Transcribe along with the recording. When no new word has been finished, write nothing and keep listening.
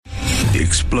The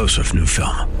explosive new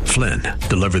film, Flynn,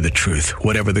 deliver the truth,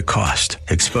 whatever the cost,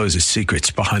 exposes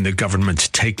secrets behind the government's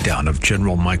takedown of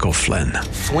General Michael Flynn.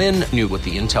 Flynn knew what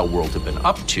the intel world had been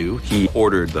up to. He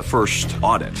ordered the first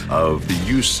audit of the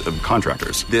use of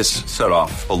contractors. This set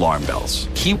off alarm bells.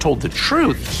 He told the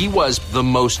truth. He was the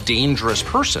most dangerous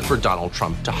person for Donald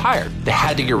Trump to hire. They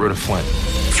had to get rid of Flynn.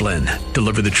 Flynn,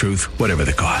 deliver the truth, whatever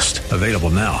the cost. Available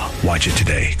now. Watch it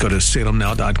today. Go to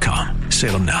salemnow.com.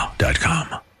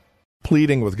 salemnow.com.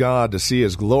 Pleading with God to see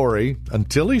His glory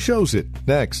until He shows it.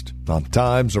 Next on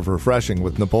Times of Refreshing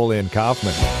with Napoleon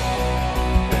Kaufman.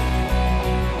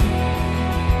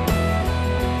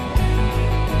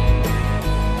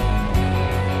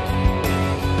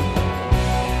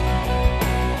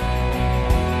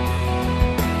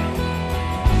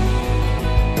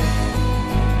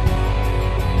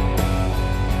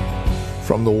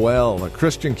 From the Well, a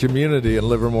Christian community in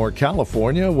Livermore,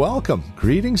 California, welcome.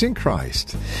 Greetings in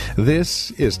Christ.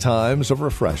 This is Times of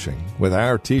Refreshing with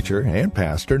our teacher and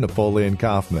pastor, Napoleon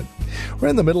Kaufman. We're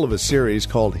in the middle of a series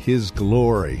called His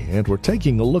Glory, and we're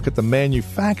taking a look at the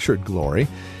manufactured glory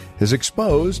as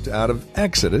exposed out of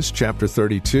Exodus chapter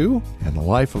 32 and the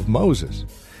life of Moses.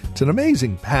 It's an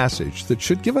amazing passage that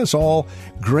should give us all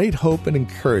great hope and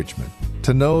encouragement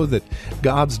to know that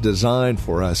God's design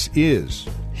for us is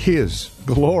His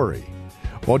glory.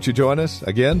 Won't you join us?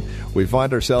 Again, we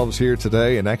find ourselves here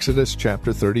today in Exodus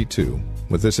chapter 32.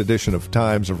 With this edition of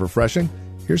Times of Refreshing,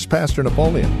 here's Pastor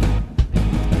Napoleon.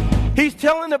 He's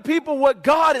telling the people what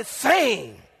God is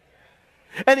saying.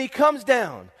 And he comes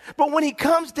down. But when he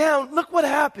comes down, look what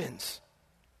happens.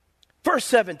 Verse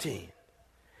 17.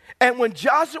 And when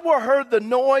Joshua heard the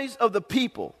noise of the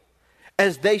people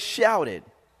as they shouted,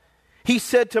 he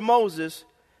said to Moses,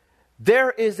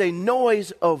 there is a noise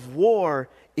of war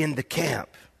in the camp.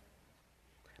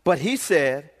 But he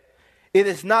said, it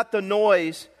is not the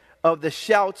noise of the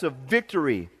shouts of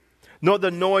victory, nor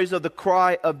the noise of the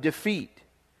cry of defeat,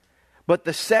 but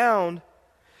the sound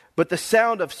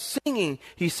of singing,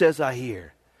 he says, I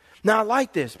hear. Now I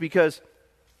like this because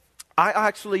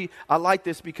I like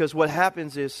this because what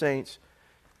happens is, saints,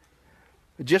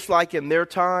 just like in their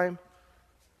time,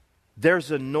 there's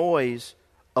a noise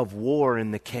of war in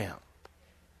the camp.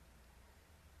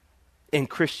 In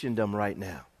Christendom right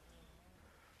now,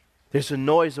 there's a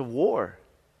noise of war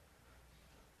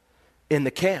in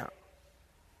the camp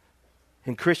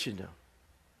in Christendom.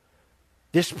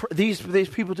 These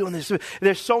people doing this.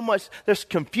 There's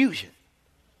confusion.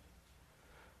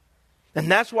 And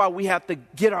that's why we have to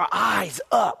get our eyes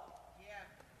up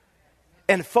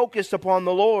and focus upon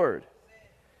the Lord.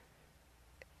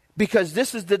 Because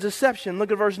this is the deception.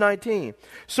 Look at verse 19.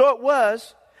 So it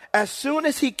was, as soon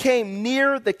as he came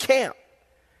near the camp,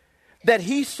 that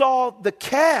he saw the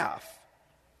calf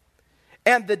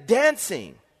and the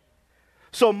dancing.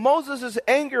 So Moses'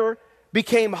 anger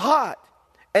became hot,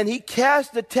 and he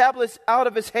cast the tablets out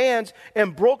of his hands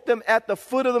and broke them at the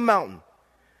foot of the mountain.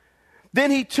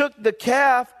 Then he took the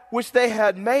calf which they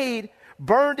had made,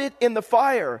 burned it in the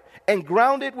fire, and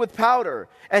ground it with powder,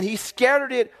 and he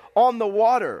scattered it on the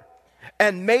water,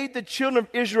 and made the children of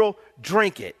Israel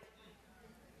drink it.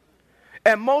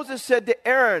 And Moses said to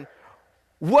Aaron,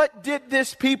 what did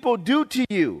this people do to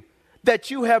you, that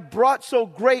you have brought so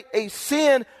great a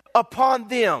sin upon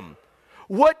them?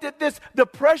 What did the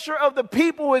pressure of the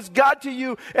people has got to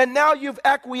you, and now you've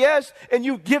acquiesced, and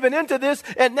you've given into this,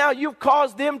 and now you've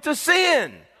caused them to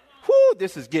sin. Whew,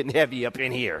 this is getting heavy up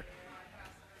in here.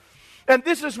 And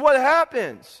this is what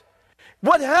happens.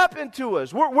 What happened to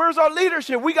us? Where's our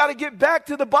leadership? We got to get back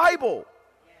to the Bible.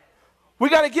 We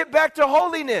got to get back to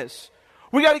holiness.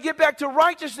 We got to get back to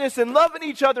righteousness and loving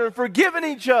each other and forgiving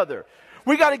each other.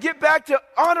 We got to get back to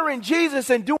honoring Jesus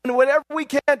and doing whatever we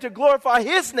can to glorify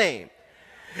His name.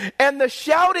 And the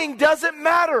shouting doesn't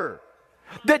matter.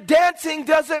 The dancing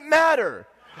doesn't matter.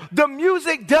 The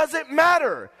music doesn't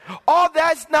matter. All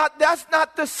that's not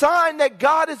the sign that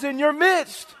God is in your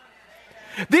midst.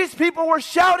 These people were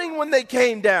shouting when they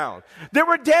came down. They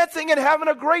were dancing and having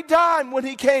a great time when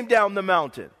He came down the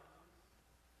mountain.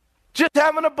 Just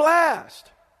having a blast.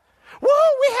 Woo,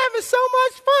 we're having so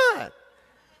much fun.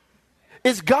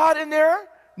 Is God in there?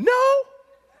 No.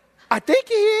 I think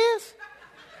He is.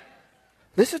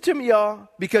 Listen to me, y'all,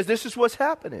 because this is what's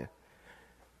happening.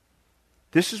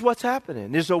 This is what's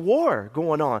happening. There's a war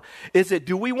going on.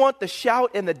 Do we want the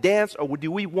shout and the dance, or do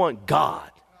we want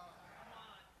God?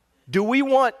 Do we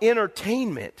want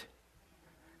entertainment?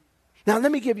 Now,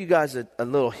 let me give you guys a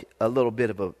little bit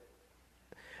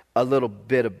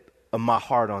of my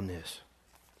heart on this.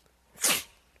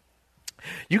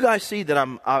 You guys see that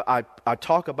I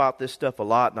talk about this stuff a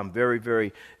lot, and I'm very,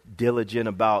 very diligent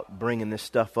about bringing this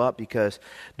stuff up, because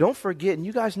don't forget, and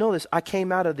you guys know this, I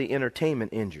came out of the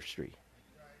entertainment industry.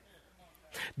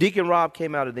 Deacon Rob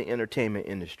came out of the entertainment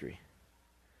industry.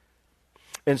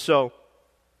 And so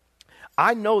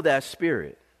I know that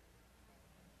spirit.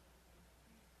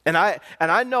 And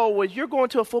I know when you're going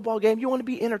to a football game, you want to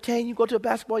be entertained. You go to a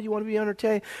basketball, you want to be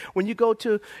entertained. When you go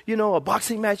to, a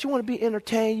boxing match, you want to be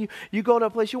entertained. You go to a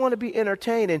place, you want to be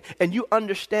entertained, and you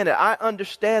understand it. I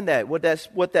understand that, what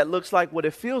that looks like, what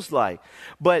it feels like.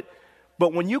 But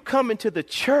when you come into the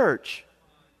church,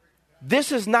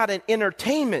 this is not an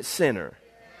entertainment center.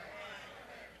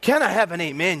 Can I have an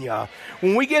amen, y'all?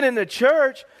 When we get into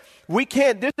church,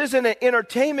 this isn't an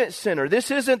entertainment center. This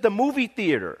isn't the movie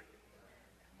theater.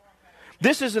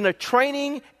 This isn't a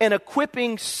training and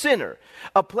equipping center,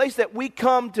 a place that we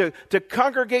come to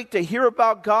congregate, to hear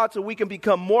about God so we can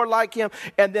become more like Him,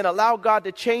 and then allow God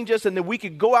to change us, and then we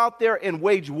can go out there and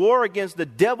wage war against the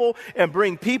devil and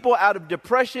bring people out of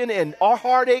depression and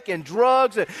heartache and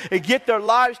drugs and get their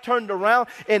lives turned around.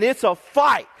 And it's a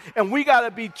fight, and we got to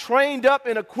be trained up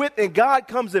and equipped, and God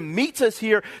comes and meets us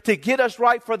here to get us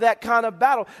right for that kind of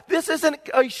battle. This isn't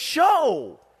a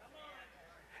show.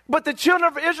 But the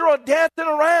children of Israel are dancing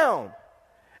around,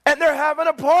 and they're having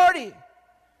a party,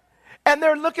 and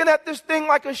they're looking at this thing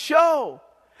like a show.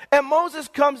 And Moses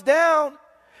comes down,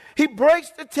 he breaks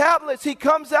the tablets, he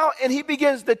comes out, and he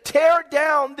begins to tear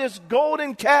down this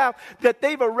golden calf that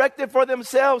they've erected for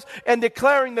themselves, and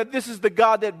declaring that this is the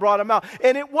God that brought them out.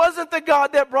 And it wasn't the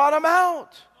God that brought them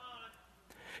out.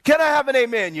 Can I have an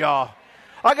amen, y'all?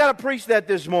 I got to preach that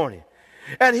this morning.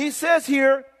 And he says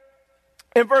here,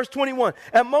 in verse 21,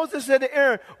 and Moses said to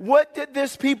Aaron, what did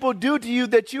this people do to you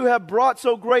that you have brought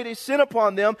so great a sin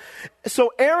upon them?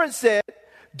 So Aaron said,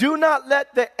 do not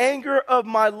let the anger of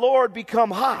my Lord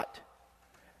become hot.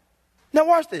 Now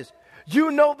watch this.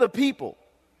 You know the people,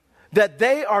 that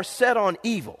they are set on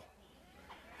evil.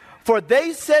 For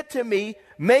they said to me,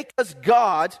 make us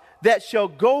gods that shall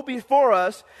go before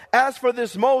us. As for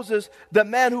this Moses, the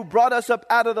man who brought us up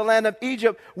out of the land of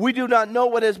Egypt, we do not know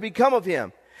what has become of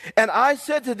him. And I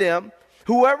said to them,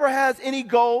 whoever has any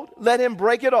gold, let him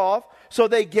break it off. So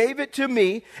they gave it to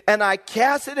me, and I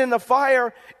cast it in the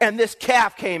fire, and this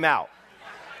calf came out.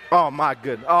 Oh my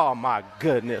goodness. Oh my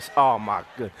goodness. Oh my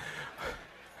goodness.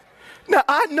 Now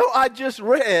I know I just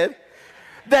read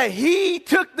that he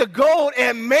took the gold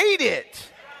and made it.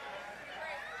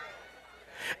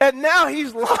 And now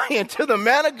he's lying to the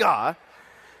man of God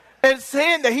and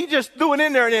saying that he just threw it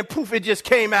in there and then poof, it just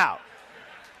came out.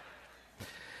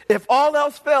 If all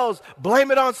else fails,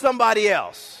 blame it on somebody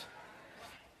else.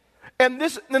 And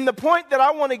the point that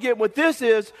I want to get with this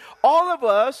is, all of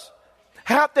us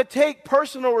have to take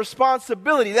personal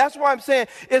responsibility. That's why I'm saying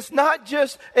it's not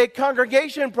just a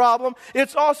congregation problem,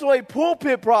 it's also a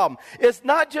pulpit problem. It's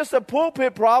not just a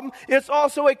pulpit problem, it's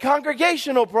also a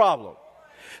congregational problem.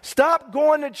 Stop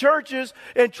going to churches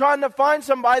and trying to find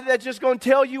somebody that's just going to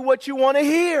tell you what you want to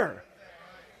hear.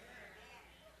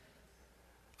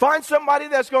 Find somebody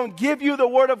that's going to give you the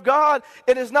Word of God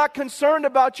and is not concerned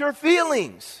about your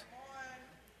feelings,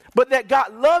 but that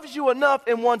God loves you enough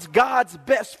and wants God's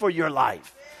best for your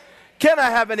life. Can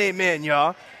I have an amen,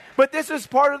 y'all? But this is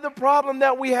part of the problem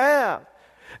that we have.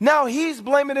 Now he's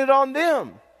blaming it on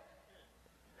them,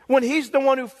 when he's the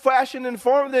one who fashioned and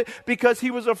formed it, because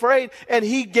he was afraid and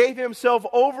he gave himself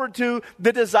over to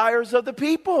the desires of the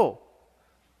people.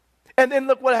 And then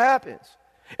look what happens.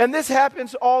 And this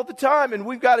happens all the time, and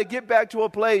we've got to get back to a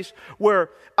place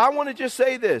where I want to just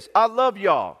say this. I love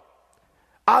y'all.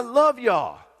 I love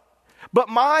y'all. But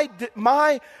my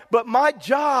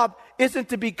job isn't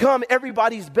to become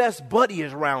everybody's best buddy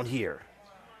around here.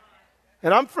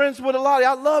 And I'm friends with a lot.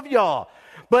 I love y'all.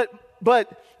 But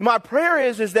my prayer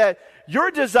is that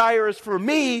your desire is for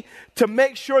me to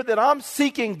make sure that I'm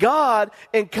seeking God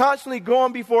and constantly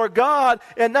going before God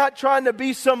and not trying to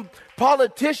be some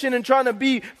politician and trying to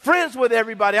be friends with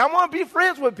everybody. I want to be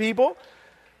friends with people.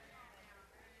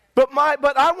 But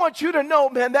I want you to know,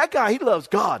 man, that guy, he loves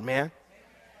God, man.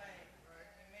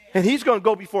 And he's going to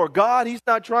go before God. He's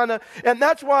not trying to. And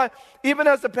that's why, even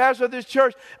as the pastor of this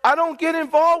church, I don't get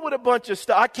involved with a bunch of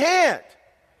stuff. I can't.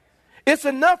 It's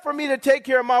enough for me to take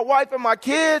care of my wife and my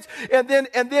kids, and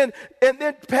then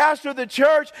pastor the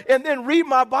church, and then read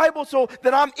my Bible, so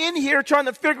that I'm in here trying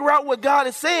to figure out what God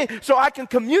is saying, so I can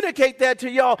communicate that to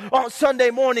y'all on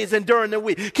Sunday mornings and during the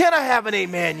week. Can I have an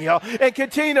amen, y'all? And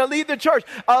continue to lead the church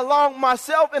along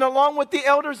myself and along with the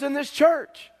elders in this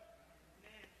church.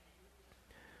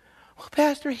 Well,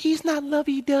 Pastor, he's not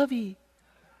lovey-dovey.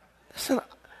 Listen,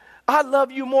 I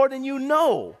love you more than you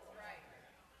know.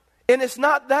 And it's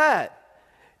not that.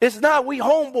 It's not we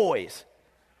homeboys.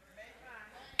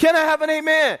 Can I have an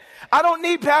amen? I don't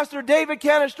need Pastor David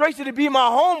Cannon Tracy to be my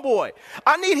homeboy.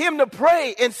 I need him to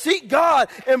pray and seek God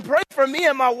and pray for me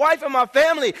and my wife and my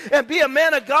family and be a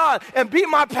man of God and be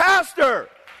my pastor.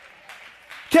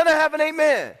 Can I have an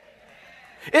amen?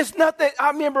 It's not that, I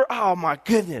remember, oh my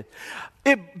goodness.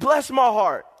 It blessed my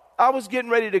heart. I was getting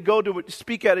ready to go to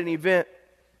speak at an event.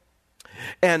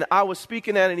 And I was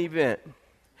speaking at an event.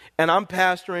 And I'm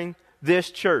pastoring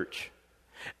this church.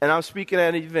 And I'm speaking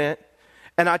at an event.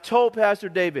 And I told Pastor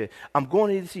David, I'm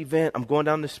going to this event. I'm going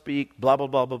down to speak, blah, blah,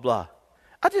 blah, blah, blah.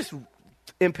 I just,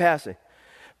 in passing.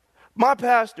 My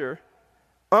pastor,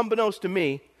 unbeknownst to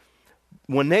me,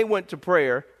 when they went to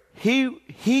prayer,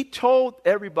 he told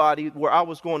everybody where I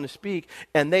was going to speak,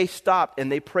 and they stopped, and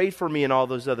they prayed for me and all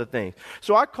those other things.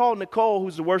 So I called Nicole,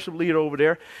 who's the worship leader over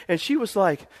there, and she was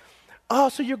like, oh,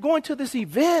 so you're going to this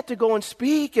event to go and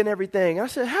speak and everything. And I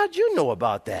said, how'd you know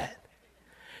about that?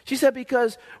 She said,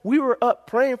 because we were up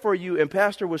praying for you, and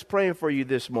Pastor was praying for you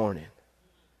this morning.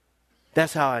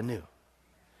 That's how I knew.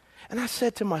 And I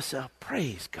said to myself,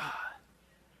 praise God.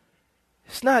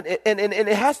 It's not, and it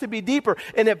has to be deeper.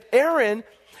 And if Aaron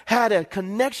had a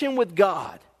connection with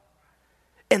God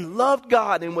and loved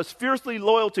God and was fiercely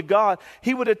loyal to God,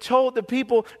 he would have told the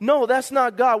people, no, that's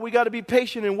not God. We got to be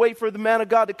patient and wait for the man of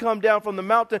God to come down from the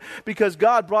mountain, because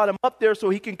God brought him up there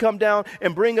so he can come down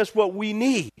and bring us what we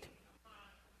need.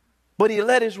 But he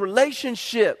let his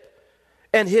relationship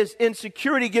and his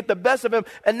insecurity get the best of him,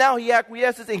 and now he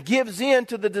acquiesces and gives in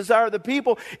to the desire of the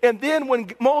people. And then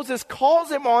when Moses calls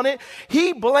him on it,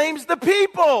 he blames the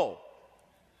people.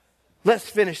 Let's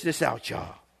finish this out,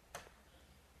 y'all.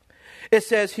 It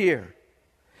says here,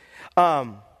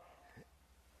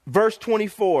 verse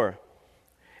 24,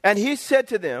 and he said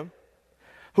to them,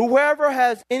 whoever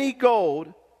has any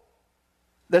gold,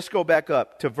 let's go back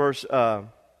up to verse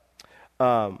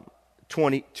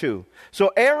 22.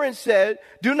 So Aaron said,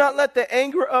 do not let the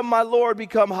anger of my Lord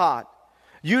become hot.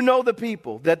 You know the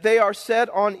people, that they are set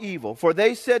on evil. For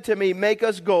they said to me, make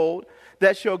us gold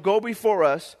that shall go before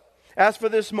us. As for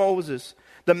this Moses,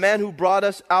 the man who brought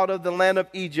us out of the land of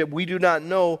Egypt, we do not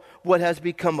know what has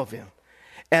become of him.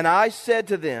 And I said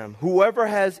to them, whoever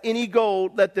has any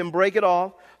gold, let them break it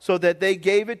off. So that they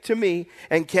gave it to me,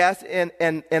 and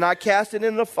I cast it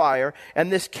in the fire,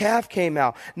 and this calf came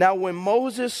out. Now when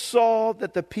Moses saw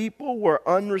that the people were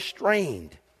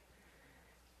unrestrained,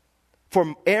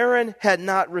 for Aaron had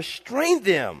not restrained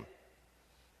them,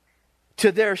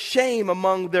 to their shame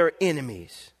among their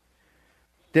enemies,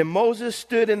 then Moses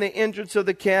stood in the entrance of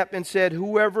the camp and said,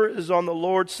 whoever is on the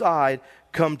Lord's side,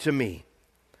 come to me.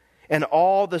 And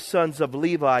all the sons of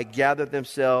Levi gathered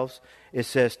themselves, it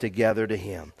says, together to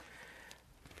him.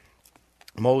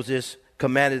 Moses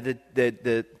commanded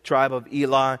the tribe of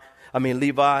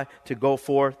Levi to go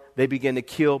forth. They began to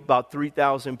kill about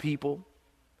 3,000 people.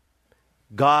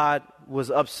 God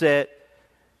was upset.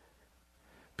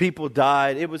 People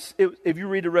died. If you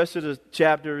read the rest of the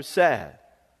chapter, it's sad.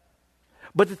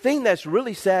 But the thing that's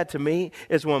really sad to me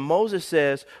is when Moses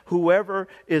says, whoever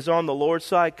is on the Lord's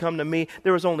side, come to me.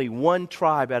 There was only one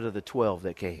tribe out of the 12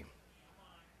 that came.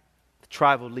 The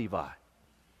tribe of Levi.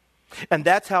 And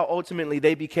that's how ultimately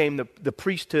they became the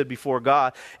priesthood before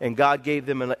God. And God gave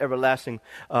them an everlasting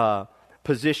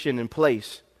position and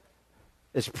place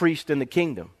as priest in the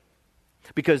kingdom.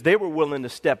 Because they were willing to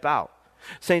step out.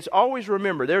 Saints, always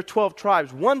remember, there are 12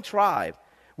 tribes. One tribe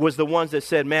was the ones that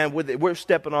said, man, we're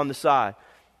stepping on the side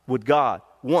with God.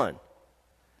 One.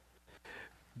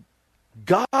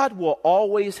 God will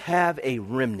always have a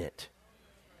remnant.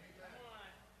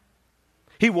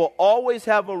 He will always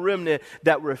have a remnant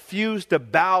that refuse to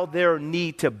bow their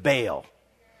knee to Baal.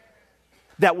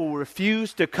 That will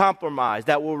refuse to compromise.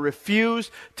 That will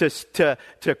refuse to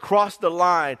cross the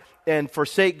line and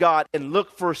forsake God and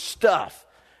look for stuff.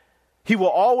 He will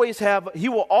always have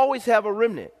a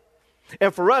remnant.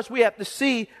 And for us, we have to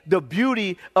see the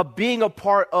beauty of being a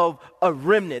part of a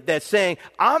remnant that's saying,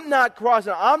 I'm not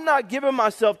crossing, I'm not giving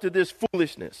myself to this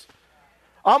foolishness.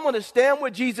 I'm going to stand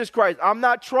with Jesus Christ. I'm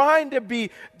not trying to be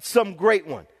some great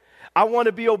one. I want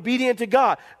to be obedient to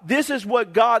God. This is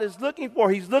what God is looking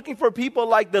for. He's looking for people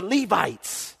like the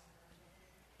Levites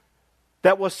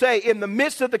that will say, in the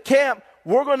midst of the camp,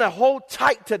 we're going to hold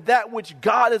tight to that which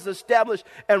God has established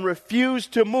and refuse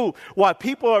to move. While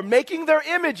people are making their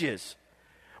images,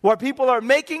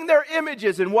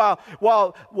 and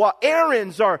while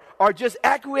Aarons are just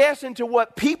acquiescing to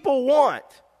what people want,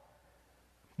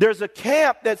 there's a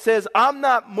camp that says, I'm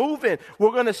not moving.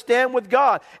 We're going to stand with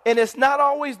God. And it's not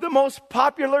always the most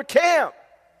popular camp.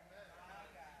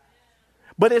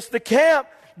 But it's the camp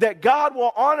that God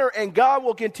will honor and God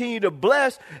will continue to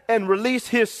bless and release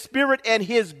his spirit and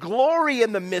his glory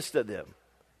in the midst of them.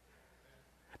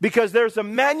 Because there's a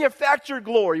manufactured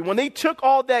glory. When they took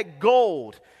all that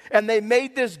gold and they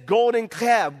made this golden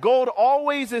calf, gold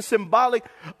always is symbolic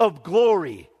of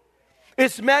glory.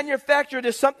 It's manufactured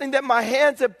as something that my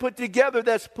hands have put together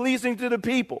that's pleasing to the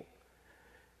people.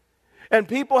 And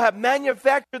people have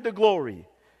manufactured the glory.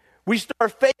 We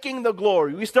start faking the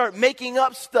glory. We start making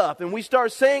up stuff. And we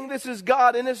start saying this is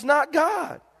God and it's not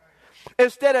God.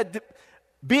 Instead of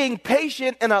being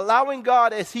patient and allowing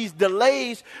God as he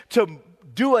delays to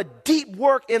do a deep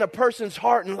work in a person's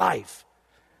heart and life.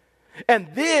 And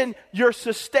then you're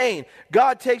sustained.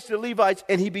 God takes the Levites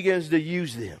and he begins to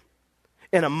use them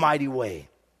in a mighty way.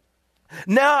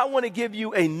 Now I want to give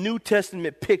you a New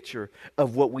Testament picture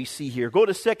of what we see here. Go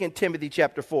to 2 Timothy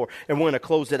chapter 4, and we're going to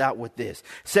close it out with this.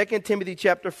 2 Timothy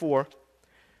chapter 4,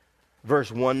 verse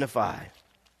 1 to 5.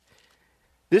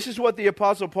 This is what the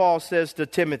Apostle Paul says to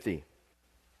Timothy.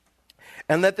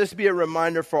 And let this be a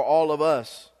reminder for all of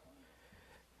us.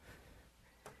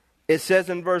 It says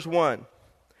in verse 1, it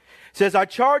says, I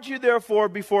charge you therefore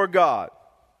before God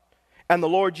and the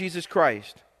Lord Jesus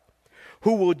Christ,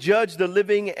 who will judge the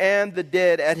living and the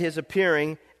dead at his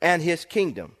appearing and his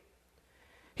kingdom.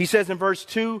 He says in verse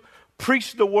 2,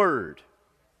 preach the word.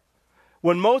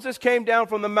 When Moses came down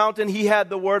from the mountain, he had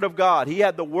the word of God. He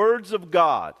had the words of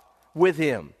God with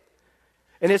him.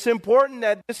 And it's important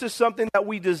that this is something that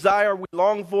we desire, we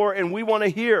long for, and we want to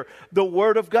hear the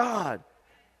word of God.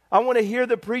 I want to hear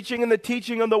the preaching and the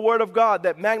teaching of the word of God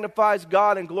that magnifies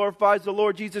God and glorifies the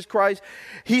Lord Jesus Christ.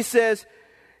 He says,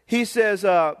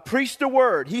 preach the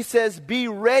word. He says, be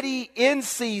ready in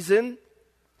season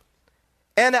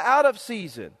and out of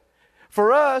season.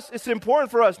 For us, it's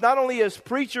important for us, not only as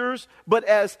preachers, but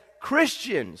as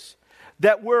Christians,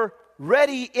 that we're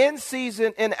ready in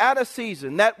season and out of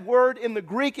season. That word in the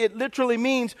Greek, it literally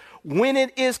means when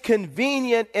it is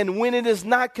convenient and when it is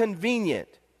not convenient.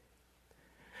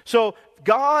 So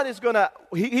God is going to,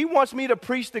 he wants me to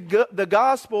preach the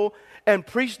gospel and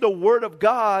preach the word of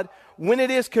God when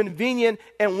it is convenient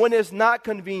and when it's not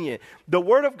convenient. The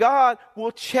word of God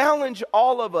will challenge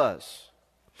all of us.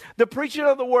 The preaching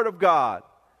of the word of God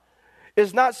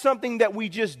is not something that we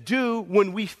just do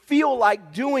when we feel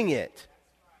like doing it.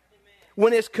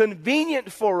 When it's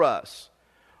convenient for us,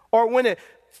 or when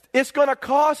it's going to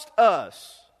cost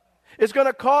us. It's going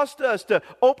to cost us to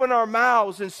open our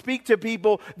mouths and speak to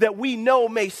people that we know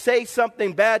may say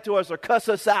something bad to us or cuss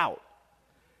us out.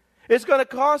 It's going to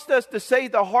cost us to say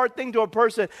the hard thing to a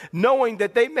person knowing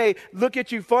that they may look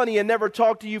at you funny and never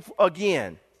talk to you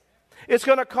again. It's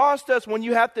going to cost us when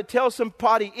you have to tell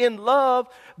somebody in love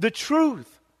the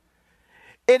truth.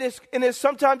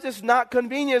 Sometimes it's not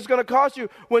convenient. It's going to cost you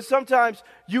when sometimes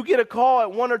you get a call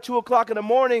at 1 or 2 o'clock in the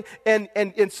morning and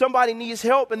somebody needs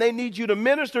help and they need you to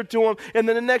minister to them. And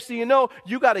then the next thing you know,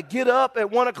 you got to get up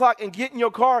at 1 o'clock and get in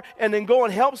your car and then go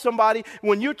and help somebody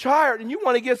when you're tired and you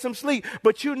want to get some sleep.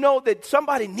 But you know that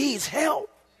somebody needs help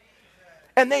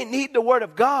and they need the word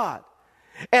of God.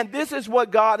 And this is what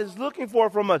God is looking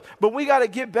for from us. But we got to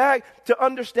get back to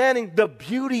understanding the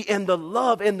beauty and the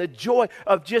love and the joy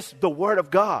of just the word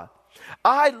of God.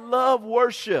 I love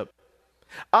worship.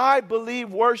 I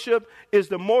believe worship is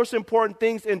the most important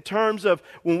things in terms of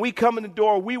when we come in the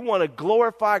door, we want to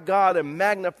glorify God and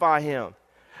magnify him.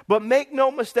 But make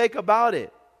no mistake about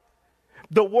it.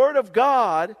 The word of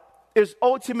God is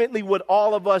ultimately what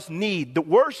all of us need. The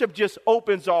worship just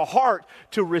opens our heart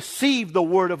to receive the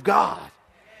word of God.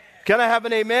 Can I have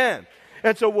an amen?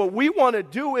 And so what we want to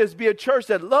do is be a church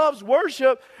that loves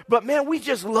worship, but man, we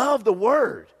just love the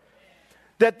word.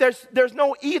 That there's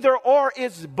no either or,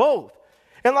 it's both.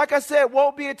 And like I said,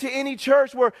 woe be it to any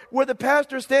church where the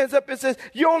pastor stands up and says,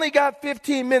 you only got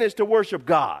 15 minutes to worship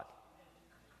God.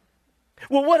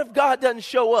 Well, what if God doesn't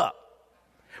show up?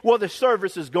 Well, the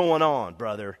service is going on,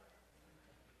 brother.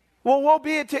 Well, woe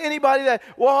be it to anybody that,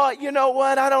 well, you know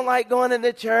what, I don't like going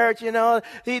into church,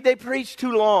 they preach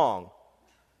too long.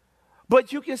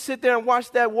 But you can sit there and watch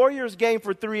that Warriors game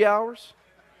for 3 hours.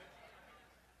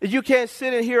 You can't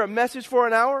sit and hear a message for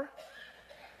an hour.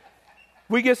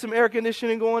 We get some air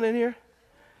conditioning going in here.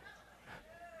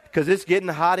 Because it's getting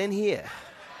hot in here.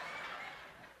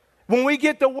 When we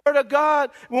get the word of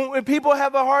God, when people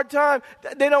have a hard time,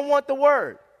 they don't want the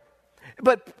word.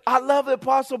 But I love the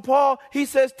Apostle Paul. He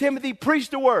says, Timothy, preach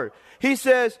the word. He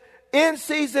says, in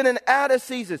season and out of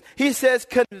seasons. He says,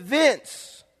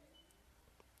 convince.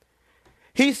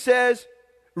 He says,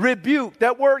 rebuke.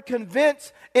 That word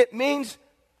convince, it means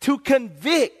to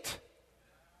convict.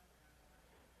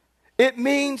 It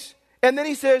means And then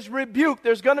he says, rebuke.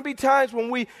 There's going to be times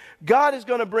when God is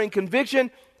going to bring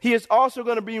conviction. He is also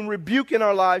going to bring rebuke in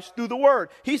our lives through the word.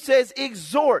 He says,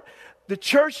 exhort. The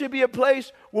church should be a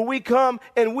place where we come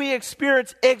and we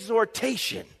experience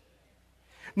exhortation.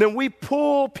 Then we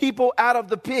pull people out of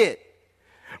the pit.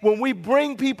 When we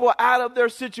bring people out of their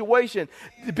situation,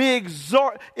 to be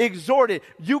exhorted.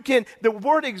 The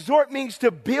word exhort means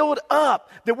to build up,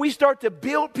 that we start to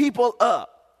build people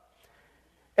up.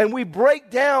 And we break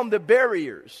down the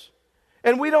barriers.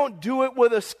 And we don't do it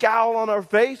with a scowl on our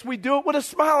face. We do it with a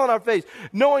smile on our face.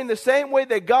 Knowing the same way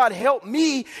that God helped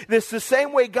me, it's the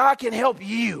same way God can help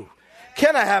you.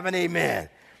 Can I have an amen?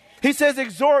 He says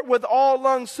exhort with all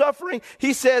long suffering.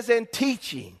 He says and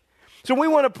teaching. So we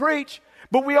want to preach,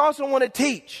 but we also want to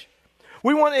teach.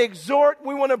 We want to exhort.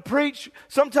 We want to preach.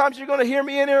 Sometimes you're going to hear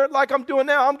me in here like I'm doing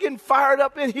now. I'm getting fired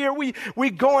up in here. We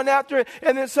going after it.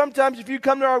 And then sometimes if you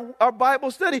come to our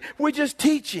Bible study, we're just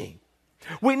teaching.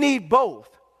 We need both.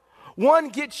 One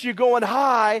gets you going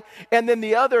high, and then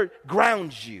the other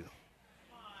grounds you.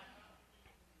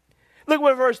 Look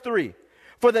what verse 3.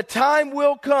 For the time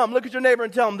will come. Look at your neighbor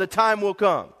and tell him the time will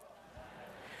come.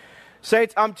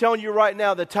 Saints, I'm telling you right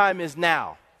now, the time is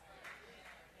now.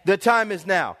 The time is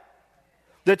now.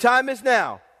 The time is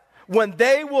now when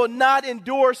they will not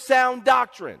endure sound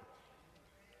doctrine,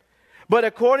 but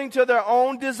according to their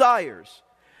own desires,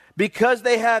 because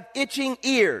they have itching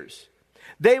ears,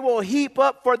 they will heap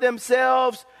up for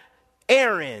themselves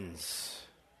errands.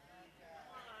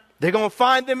 They're going to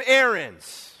find them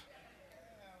errands.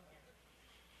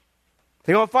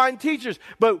 They're going to find teachers.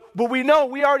 But we know,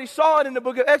 we already saw it in the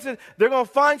book of Exodus, they're going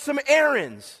to find some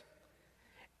errands.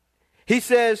 He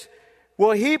says,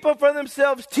 will heap up for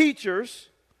themselves teachers,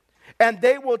 and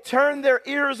they will turn their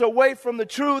ears away from the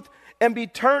truth and be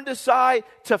turned aside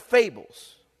to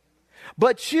fables.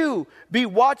 But you, be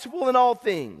watchful in all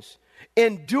things.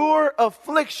 Endure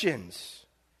afflictions.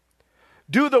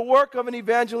 Do the work of an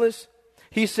evangelist.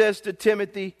 He says to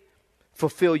Timothy,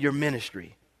 fulfill your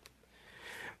ministry.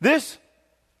 This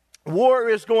war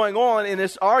is going on, and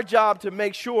it's our job to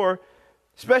make sure,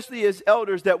 especially as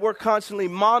elders, that we're constantly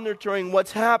monitoring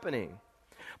what's happening.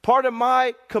 Part of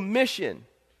my commission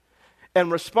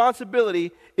and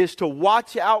responsibility is to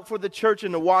watch out for the church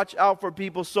and to watch out for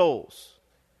people's souls.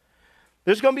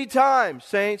 There's going to be times,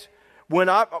 saints, when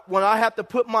I have to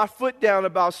put my foot down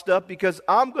about stuff because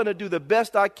I'm going to do the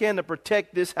best I can to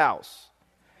protect this house.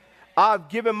 I've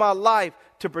given my life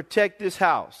to protect this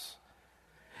house.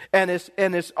 And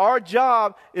it's our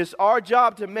job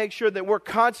to make sure that we're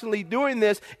constantly doing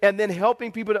this and then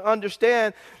helping people to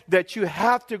understand that you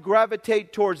have to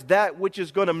gravitate towards that which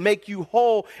is going to make you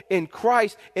whole in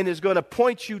Christ and is going to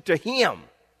point you to Him. Amen.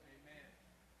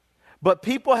 But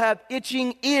people have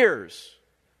itching ears.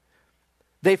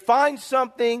 They find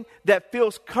something that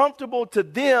feels comfortable to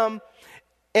them,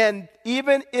 and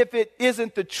even if it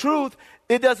isn't the truth,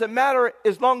 it doesn't matter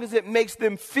as long as it makes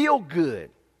them feel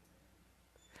good.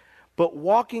 But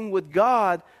walking with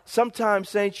God, sometimes,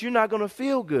 saints, you're not going to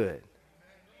feel good.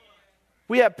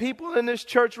 We have people in this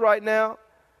church right now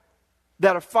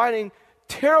that are fighting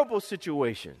terrible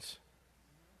situations,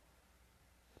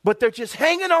 but they're just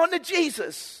hanging on to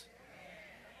Jesus.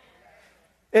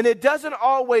 And it doesn't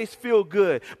always feel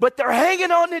good, but they're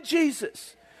hanging on to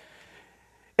Jesus.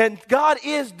 And God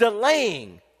is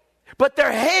delaying, but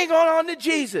they're hanging on to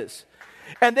Jesus.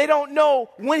 And they don't know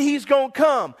when He's going to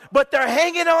come, but they're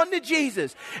hanging on to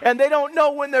Jesus. And they don't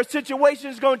know when their situation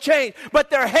is going to change, but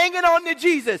they're hanging on to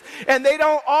Jesus. And they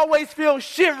don't always feel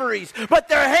shiveries, but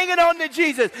they're hanging on to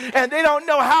Jesus. And they don't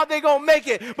know how they're going to make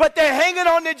it, but they're hanging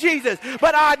on to Jesus.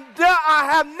 But I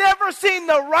have never seen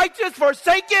the righteous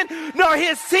forsaken, nor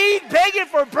his seed begging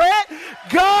for bread.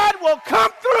 God will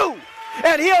come through,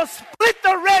 and He'll split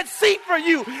the Red Sea for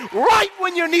you right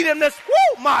when you need Him.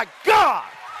 Woo, my God.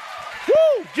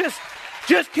 Woo!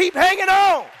 Just keep hanging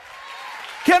on.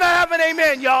 Can I have an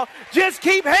amen, y'all? Just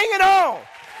keep hanging on.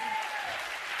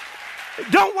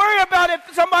 Don't worry about if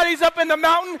somebody's up in the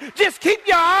mountain. Just keep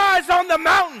your eyes on the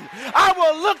mountain. I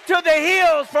will look to the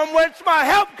hills from which my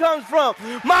help comes from.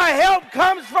 My help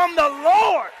comes from the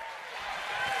Lord.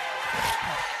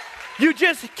 You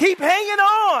just keep hanging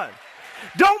on.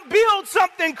 Don't build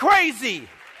something crazy.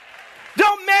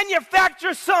 Don't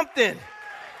manufacture something.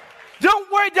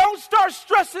 Don't worry, don't start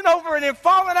stressing over it and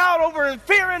falling out over it and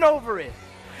fearing over it.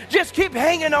 Just keep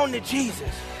hanging on to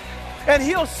Jesus. And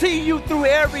He'll see you through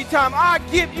every time. I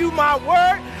give you my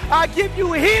word. I give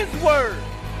you His word.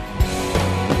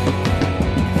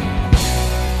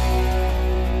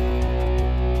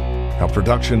 A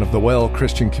production of the Well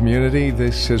Christian Community.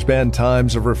 This has been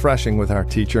Times of Refreshing with our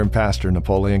teacher and pastor,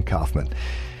 Napoleon Kaufman.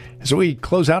 As we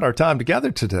close out our time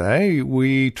together today,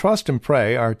 we trust and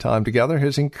pray our time together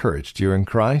has encouraged you in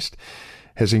Christ,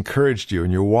 has encouraged you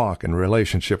in your walk and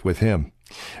relationship with Him.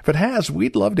 If it has,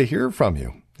 we'd love to hear from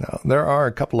you. Now, there are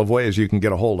a couple of ways you can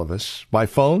get a hold of us. By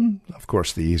phone, of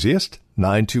course, the easiest,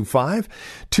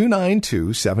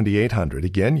 925-292-7800.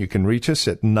 Again, you can reach us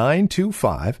at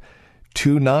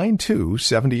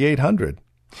 925-292-7800.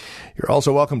 You're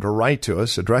also welcome to write to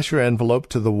us. Address your envelope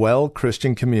to the Well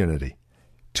Christian Community,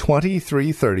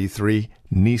 2333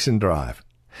 Neeson Drive.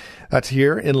 That's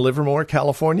here in Livermore,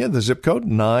 California, the zip code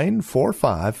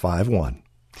 94551.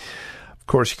 Of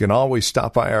course, you can always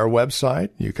stop by our website.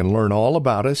 You can learn all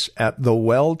about us at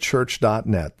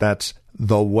thewellchurch.net. That's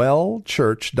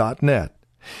thewellchurch.net.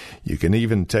 You can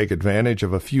even take advantage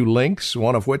of a few links,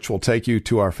 one of which will take you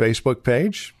to our Facebook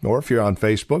page. Or if you're on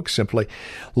Facebook, simply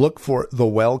look for The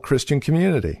Well Christian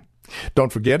Community.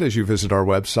 Don't forget, as you visit our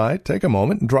website, take a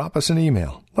moment and drop us an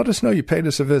email. Let us know you paid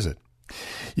us a visit.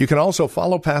 You can also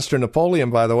follow Pastor Napoleon,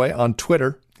 by the way, on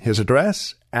Twitter. His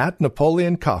address,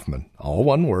 @Napoleon Kaufman. All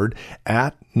one word,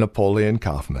 @Napoleon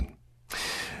Kaufman.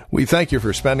 We thank you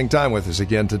for spending time with us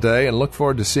again today and look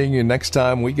forward to seeing you next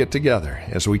time we get together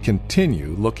as we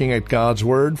continue looking at God's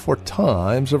Word for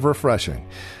times of refreshing.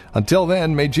 Until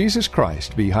then, may Jesus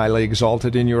Christ be highly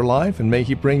exalted in your life, and may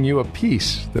He bring you a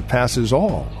peace that passes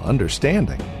all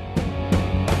understanding.